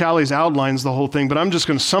 Tim Challies outlines the whole thing, but I'm just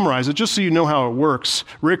going to summarize it just so you know how it works.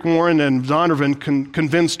 Rick Warren and Zondervan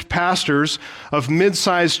convinced pastors of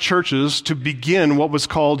mid-sized churches to begin what was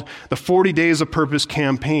called the 40 Days of Purpose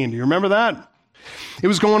campaign. Do you remember that? It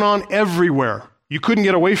was going on everywhere. You couldn't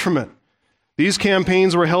get away from it. These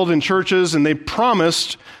campaigns were held in churches, and they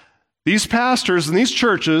promised these pastors and these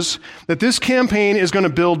churches that this campaign is going to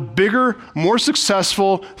build bigger, more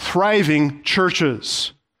successful, thriving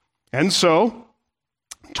churches. And so,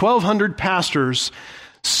 1,200 pastors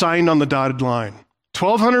signed on the dotted line.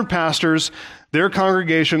 1,200 pastors, their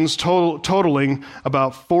congregations totaling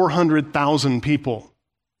about 400,000 people.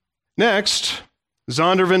 Next,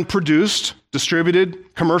 Zondervan produced,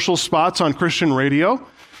 distributed commercial spots on Christian radio,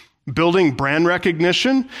 building brand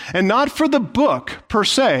recognition, and not for the book per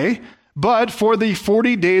se, but for the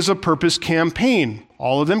 40 Days of Purpose campaign,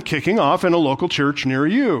 all of them kicking off in a local church near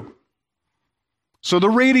you. So the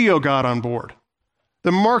radio got on board.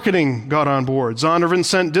 The marketing got on board. Zondervan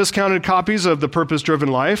sent discounted copies of The Purpose-Driven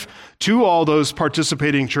Life to all those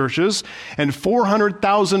participating churches, and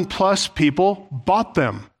 400,000 plus people bought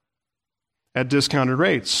them at discounted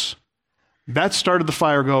rates. That started the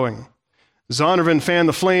fire going. Zondervan fanned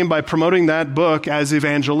the flame by promoting that book as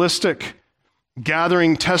evangelistic,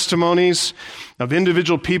 gathering testimonies of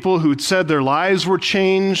individual people who'd said their lives were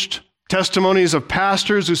changed, testimonies of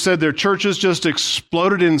pastors who said their churches just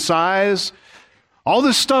exploded in size. All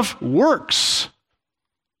this stuff works.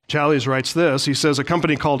 Challies writes this. He says, a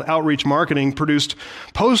company called Outreach Marketing produced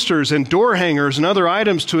posters and door hangers and other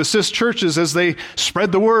items to assist churches as they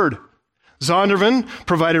spread the word. Zondervan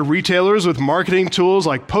provided retailers with marketing tools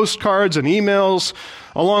like postcards and emails,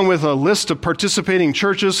 along with a list of participating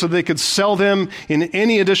churches so they could sell them in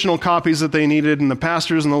any additional copies that they needed, and the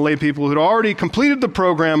pastors and the lay people who'd already completed the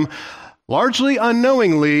program, largely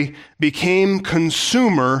unknowingly, became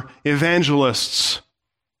consumer evangelists.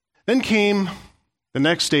 Then came the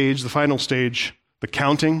next stage, the final stage, the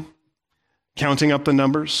counting up the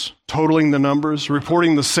numbers, totaling the numbers,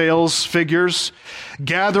 reporting the sales figures,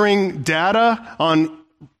 gathering data on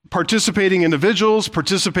participating individuals,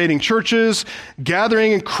 participating churches,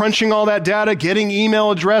 gathering and crunching all that data, getting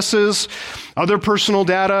email addresses, other personal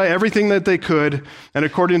data, everything that they could. And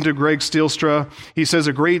according to Greg Steelstra, he says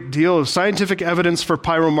a great deal of scientific evidence for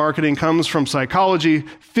pyro-marketing comes from psychology,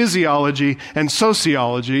 physiology, and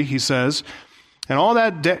sociology, he says. And all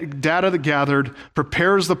that data that gathered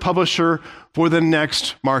prepares the publisher for the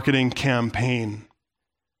next marketing campaign.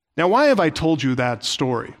 Now, why have I told you that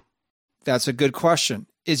story? That's a good question.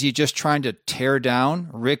 Is he just trying to tear down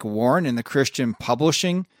Rick Warren in the Christian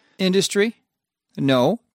publishing industry?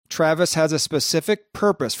 No. Travis has a specific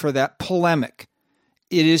purpose for that polemic.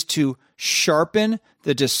 It is to sharpen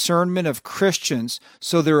the discernment of Christians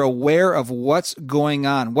so they're aware of what's going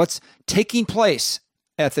on, what's taking place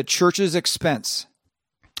at the church's expense.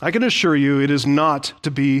 I can assure you it is not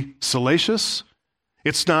to be salacious.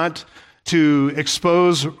 It's not to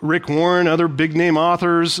expose Rick Warren, other big-name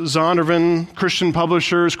authors, Zondervan, Christian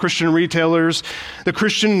publishers, Christian retailers, the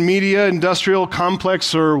Christian media industrial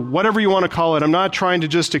complex, or whatever you want to call it. I'm not trying to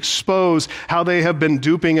just expose how they have been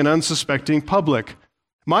duping an unsuspecting public.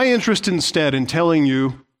 My interest instead in telling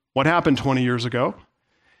you what happened 20 years ago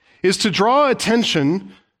is to draw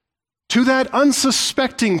attention to that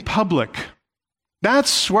unsuspecting public.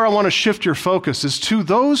 That's where I want to shift your focus, is to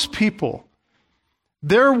those people.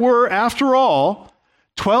 There were, after all,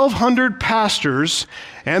 1,200 pastors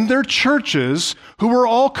and their churches who were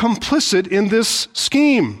all complicit in this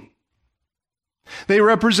scheme. They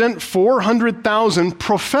represent 400,000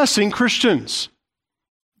 professing Christians.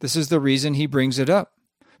 This is the reason he brings it up.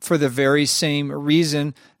 For the very same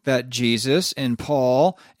reason that Jesus and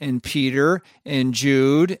Paul and Peter and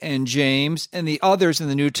Jude and James and the others in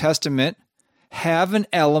the New Testament have an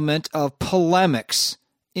element of polemics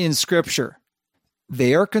in Scripture.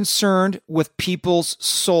 They are concerned with people's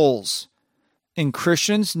souls, and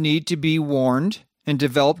Christians need to be warned and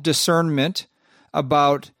develop discernment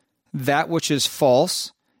about that which is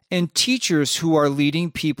false, and teachers who are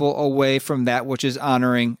leading people away from that which is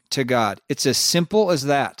honoring to God. It's as simple as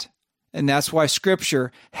that. And that's why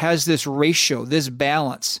Scripture has this ratio, this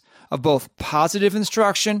balance of both positive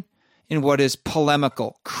instruction and what is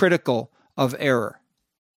polemical, critical of error.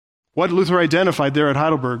 What Luther identified there at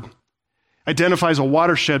Heidelberg identifies a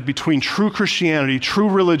watershed between true Christianity, true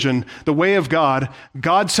religion, the way of God,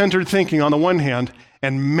 God-centered thinking on the one hand,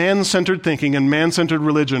 and man-centered thinking and man-centered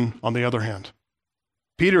religion on the other hand.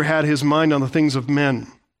 Peter had his mind on the things of men,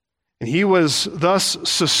 and he was thus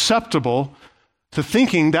susceptible to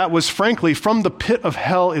thinking that was frankly from the pit of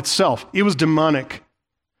hell itself. It was demonic.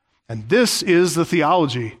 And this is the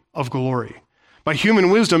theology of glory. By human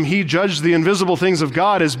wisdom, he judged the invisible things of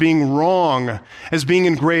God as being wrong, as being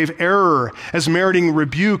in grave error, as meriting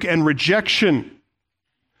rebuke and rejection.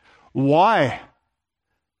 Why?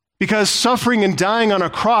 Because suffering and dying on a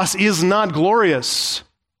cross is not glorious.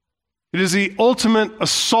 It is the ultimate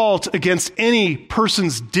assault against any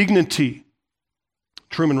person's dignity.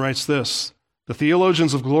 Truman writes this: the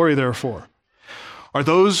theologians of glory, therefore, are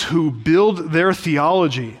those who build their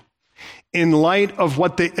theology in light of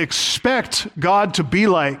what they expect God to be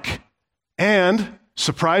like, and,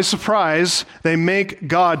 surprise, surprise, they make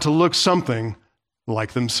God to look something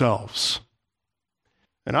like themselves.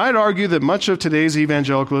 And I'd argue that much of today's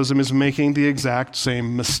evangelicalism is making the exact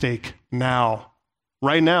same mistake now,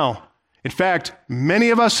 right now. In fact,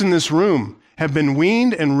 many of us in this room have been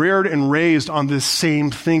weaned and reared and raised on this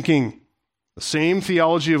same thinking, the same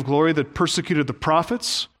theology of glory that persecuted the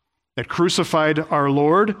prophets, that crucified our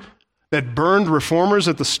Lord, that burned reformers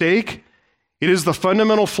at the stake. It is the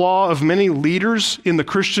fundamental flaw of many leaders in the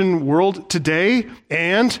Christian world today,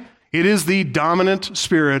 and it is the dominant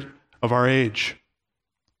spirit of our age.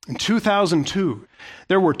 In 2002,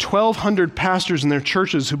 there were 1,200 pastors in their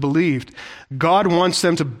churches who believed God wants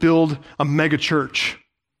them to build a megachurch,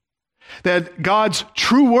 that God's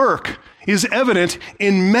true work is evident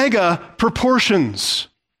in mega proportions.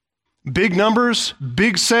 Big numbers,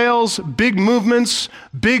 big sales, big movements,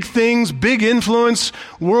 big things, big influence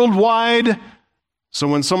worldwide. So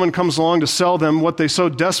when someone comes along to sell them what they so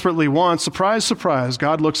desperately want, surprise, surprise,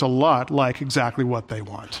 God looks a lot like exactly what they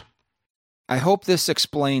want. I hope this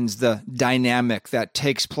explains the dynamic that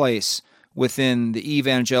takes place within the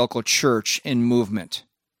evangelical church and movement.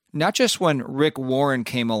 Not just when Rick Warren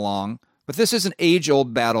came along, but this is an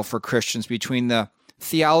age-old battle for Christians between the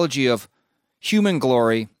theology of human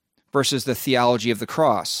glory versus the theology of the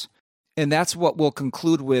cross. And that's what we'll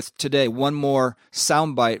conclude with today. One more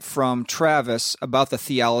soundbite from Travis about the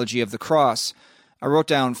theology of the cross. I wrote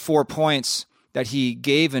down 4 points that he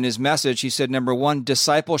gave in his message. He said, number 1,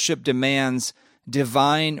 discipleship demands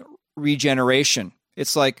divine regeneration.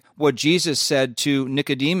 It's like what Jesus said to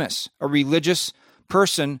Nicodemus, a religious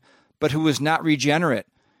person, but who was not regenerate.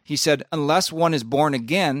 He said, unless one is born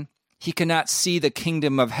again, he cannot see the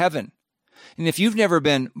kingdom of heaven. And if you've never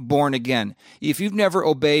been born again, if you've never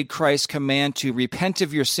obeyed Christ's command to repent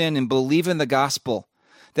of your sin and believe in the gospel,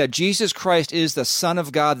 that Jesus Christ is the Son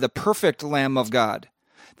of God, the perfect Lamb of God,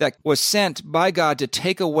 that was sent by God to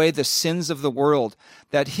take away the sins of the world,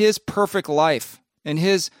 that his perfect life and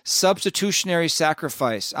his substitutionary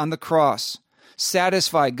sacrifice on the cross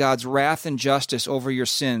satisfied God's wrath and justice over your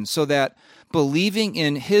sins, so that believing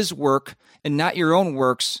in his work and not your own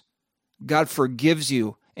works, God forgives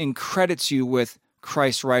you and credits you with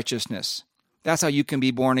Christ's righteousness. That's how you can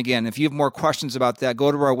be born again. If you have more questions about that,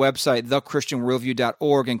 go to our website,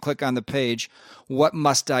 thechristianworldview.org, and click on the page, What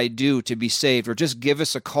Must I Do to Be Saved? Or just give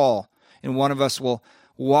us a call, and one of us will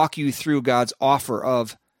walk you through God's offer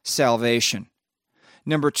of salvation.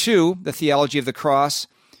 Number 2, the theology of the cross,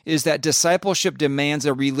 is that discipleship demands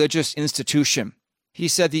a religious institution. He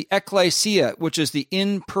said the ecclesia, which is the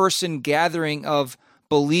in-person gathering of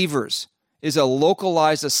believers, is a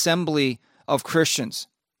localized assembly of Christians.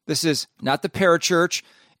 This is not the parachurch.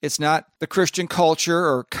 It's not the Christian culture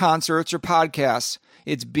or concerts or podcasts.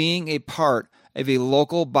 It's being a part of a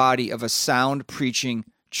local body of a sound preaching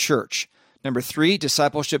church. Number 3,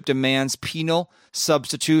 discipleship demands penal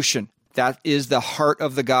substitution. That is the heart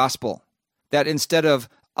of the gospel. That instead of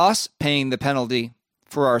us paying the penalty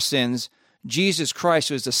for our sins, Jesus Christ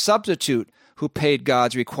was the substitute who paid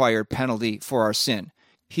God's required penalty for our sin.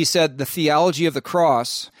 He said the theology of the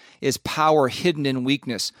cross is power hidden in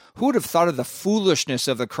weakness. Who would have thought of the foolishness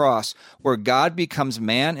of the cross, where God becomes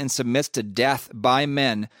man and submits to death by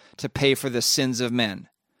men to pay for the sins of men?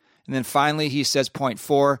 And then finally, he says, point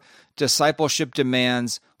 4, discipleship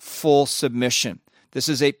demands full submission. This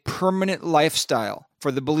is a permanent lifestyle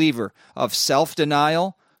for the believer of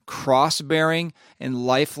self-denial, cross-bearing, and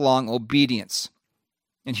lifelong obedience.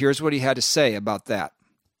 And here's what he had to say about that.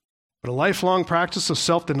 But a lifelong practice of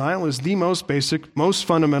self-denial is the most basic, most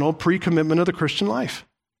fundamental pre-commitment of the Christian life.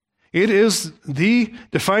 It is the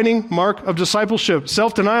defining mark of discipleship.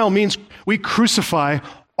 Self-denial means we crucify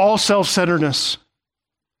all self-centeredness,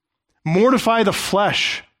 mortify the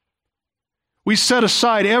flesh. We set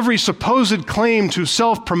aside every supposed claim to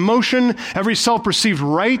self-promotion, every self-perceived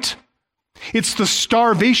right. It's the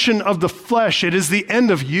starvation of the flesh. It is the end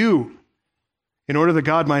of you, in order that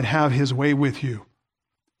God might have his way with you.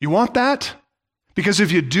 You want that? Because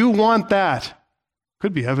if you do want that, it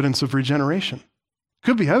could be evidence of regeneration.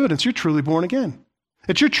 Could be evidence you're truly born again,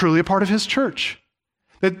 that you're truly a part of his church,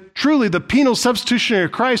 that truly the penal substitutionary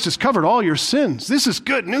Christ has covered all your sins. This is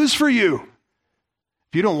good news for you.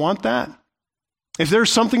 If you don't want that, if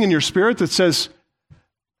there's something in your spirit that says,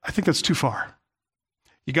 I think that's too far,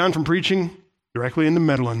 you've gone from preaching directly into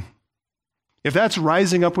meddling. If that's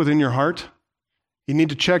rising up within your heart, you need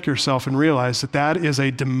to check yourself and realize that that is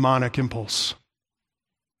a demonic impulse.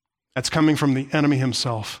 That's coming from the enemy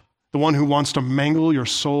himself, the one who wants to mangle your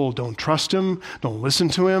soul. Don't trust him. Don't listen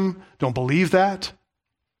to him. Don't believe that.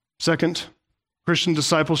 Second, Christian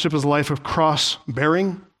discipleship is a life of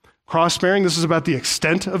cross-bearing. Cross-bearing, this is about the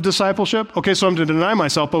extent of discipleship. Okay, so I'm to deny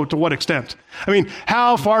myself, but to what extent? I mean,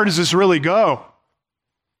 how far does this really go?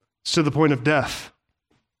 It's to the point of death,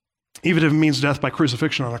 even if it means death by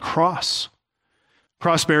crucifixion on a cross.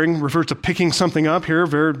 Cross-bearing refers to picking something up here,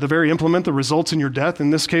 the very implement that results in your death.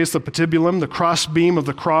 In this case, the patibulum, the crossbeam of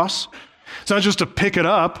the cross. It's not just to pick it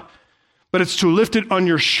up, but it's to lift it on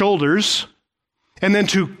your shoulders and then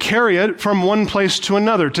to carry it from one place to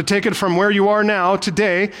another, to take it from where you are now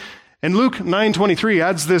today. And Luke 9:23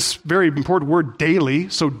 adds this very important word, daily.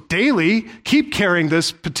 So daily, keep carrying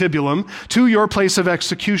this patibulum to your place of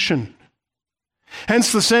execution.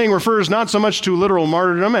 Hence, the saying refers not so much to literal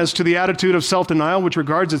martyrdom as to the attitude of self-denial, which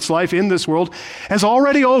regards its life in this world as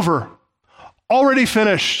already over, already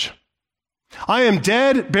finished. I am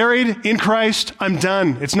dead, buried in Christ. I'm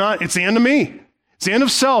done. It's the end of me. It's the end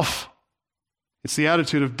of self. It's the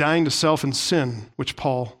attitude of dying to self and sin, which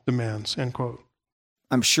Paul demands, end quote.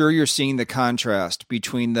 I'm sure you're seeing the contrast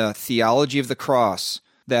between the theology of the cross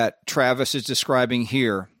that Travis is describing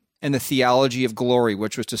here and the theology of glory,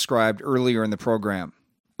 which was described earlier in the program.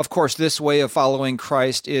 Of course, this way of following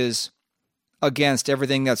Christ is against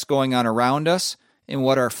everything that's going on around us and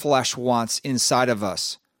what our flesh wants inside of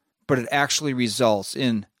us, but it actually results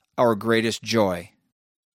in our greatest joy.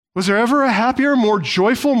 Was there ever a happier, more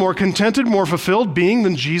joyful, more contented, more fulfilled being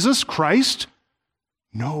than Jesus Christ?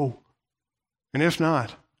 No. And if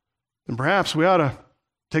not, then perhaps we ought to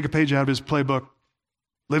take a page out of his playbook,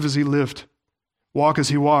 live as he lived, walk as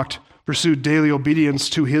he walked, pursue daily obedience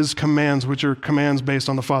to his commands, which are commands based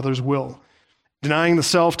on the Father's will. Denying the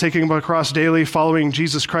self, taking up a cross daily, following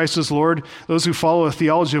Jesus Christ as Lord, those who follow a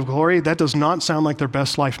theology of glory, that does not sound like their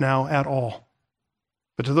best life now at all.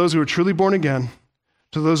 But to those who are truly born again,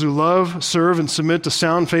 to those who love, serve, and submit to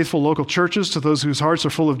sound, faithful local churches, to those whose hearts are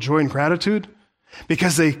full of joy and gratitude,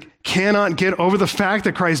 because they cannot get over the fact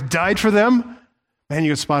that Christ died for them, man, you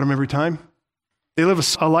can spot them every time. They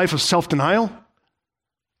live a life of self-denial,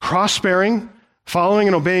 cross-bearing, following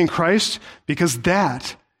and obeying Christ, because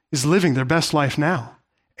that is living their best life now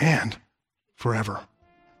and forever.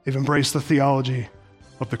 They've embraced the theology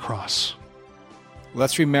of the cross.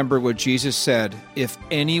 Let's remember what Jesus said, if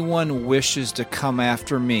anyone wishes to come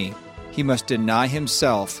after me, he must deny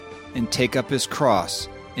himself and take up his cross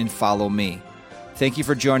and follow me. Thank you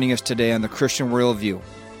for joining us today on the Christian Worldview.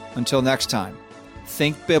 Until next time,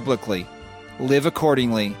 think biblically, live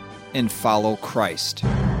accordingly, and follow Christ.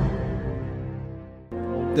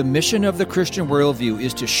 The mission of the Christian Worldview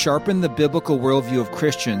is to sharpen the biblical worldview of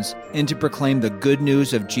Christians and to proclaim the good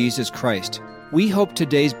news of Jesus Christ. We hope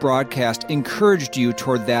today's broadcast encouraged you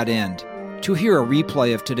toward that end. To hear a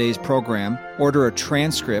replay of today's program, order a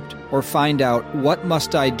transcript, or find out what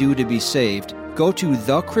must I do to be saved, go to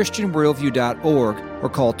thechristianworldview.org or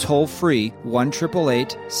call toll-free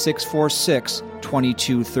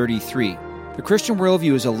 1-888-646-2233. The Christian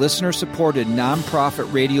Worldview is a listener-supported,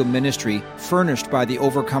 nonprofit radio ministry furnished by the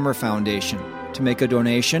Overcomer Foundation. To make a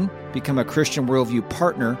donation, become a Christian Worldview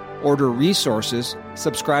partner, order resources,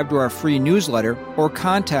 subscribe to our free newsletter, or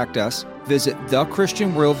contact us, visit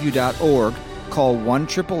thechristianworldview.org, call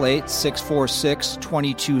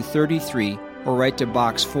 1-888-646-2233, or write to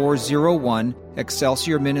Box 401,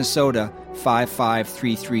 Excelsior, Minnesota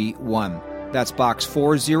 55331. That's Box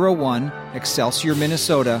 401, Excelsior,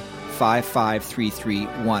 Minnesota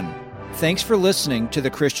 55331. Thanks for listening to the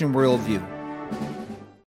Christian Worldview.